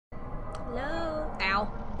Hello? Ow.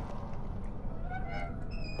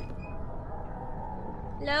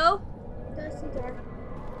 Hello? Close the door.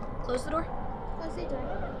 Close the door? Close the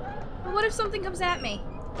door. But what if something comes at me?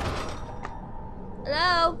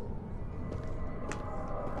 Hello?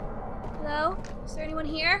 Hello? Is there anyone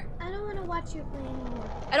here? I don't want to watch you play anymore.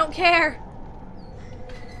 I don't care.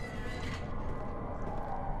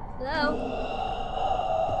 Hello?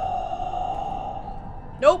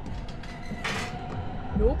 Nope.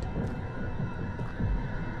 Nope.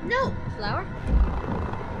 No! Flower?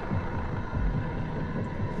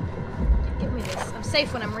 Give me this. I'm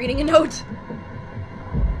safe when I'm reading a note.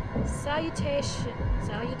 Salutation.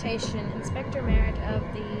 Salutation. Inspector Merit of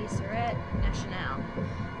the Surrey Nationale.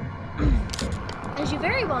 As you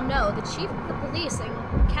very well know, the chief of the police in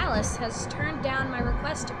Calais has turned down my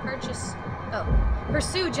request to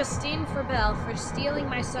pursue Justine Forbel for stealing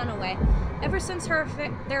my son away. Ever since their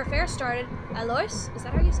affair started, Alois? Is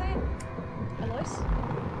that how you say it? Alois?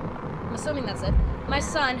 I'm assuming that's it. My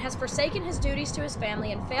son has forsaken his duties to his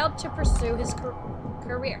family and failed to pursue his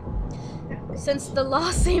career. Since the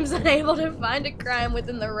law seems unable to find a crime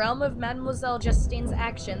within the realm of Mademoiselle Justine's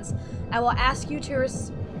actions, I will ask you to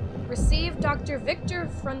receive Dr. Victor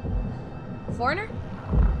Forner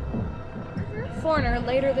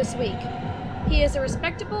later this week. He is a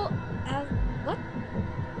respectable... what?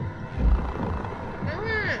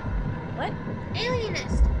 What?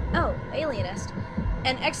 Alienist. Oh, alienist.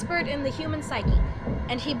 An expert in the human psyche.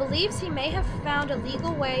 And he believes he may have found a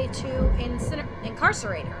legal way to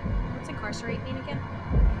incarcerate her. What's incarcerate mean again?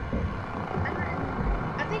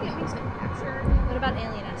 I think it means like capture. What about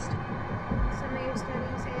alienist? Somebody who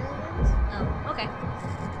studies aliens. Oh, okay.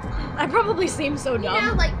 I probably seem so dumb. You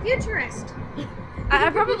know, like futurist. I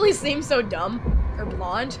probably seem so dumb or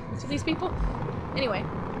blonde to these people. Anyway,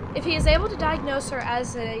 if he is able to diagnose her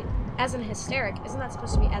as an hysteric, isn't that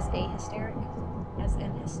supposed to be as a hysteric? As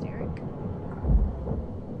an hysteric?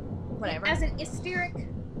 Whatever. As an hysteric.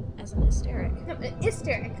 As an hysteric. No,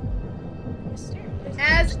 hysteric. Hysteric.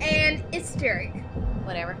 As an hysteric.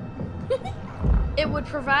 Whatever. It would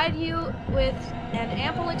provide you with an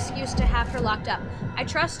ample excuse to have her locked up. I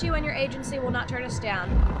trust you and your agency will not turn us down.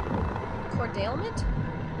 Cordalement?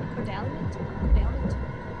 Cordalement? Cordalement?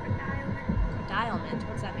 Cordalement.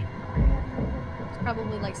 What's that mean? It's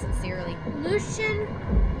probably like sincerely. Lucian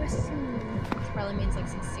Racine. It probably means like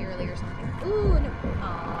sincerely or something. Ooh, no.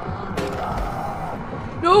 Aww.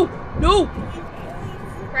 No! No!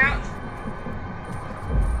 Crouch.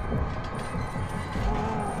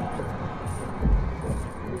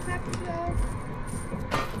 You have to go.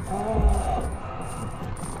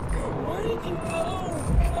 Where did you go?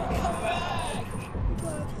 Come back!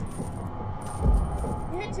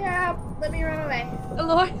 Hit tab. Let me run away.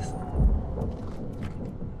 Alois!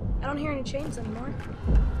 I don't hear any chains anymore.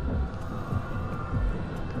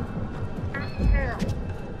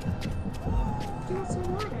 Do you want some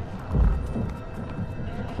water?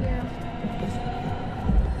 Yeah.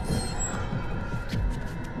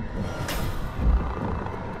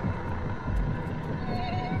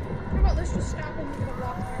 How about let's just stop and we're gonna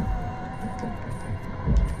walk there.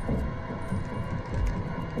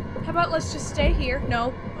 How about let's just stay here?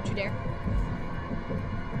 No, don't you dare.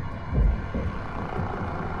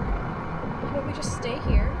 How about we just stay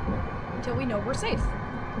here until we know we're safe?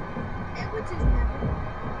 Which is never.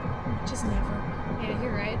 Which is never. Yeah,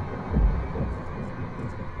 you're right.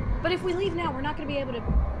 But if we leave now, we're not going to be able to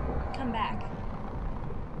come back.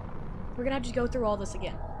 We're going to have to go through all this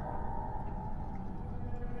again.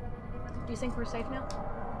 Do you think we're safe now?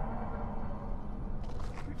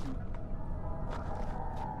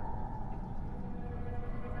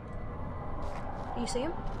 Do you see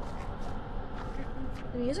him?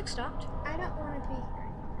 The music stopped. I don't want to be here.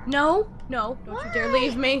 No, no, don't you dare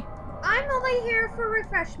leave me. I'm only here for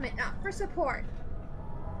refreshment, not for support.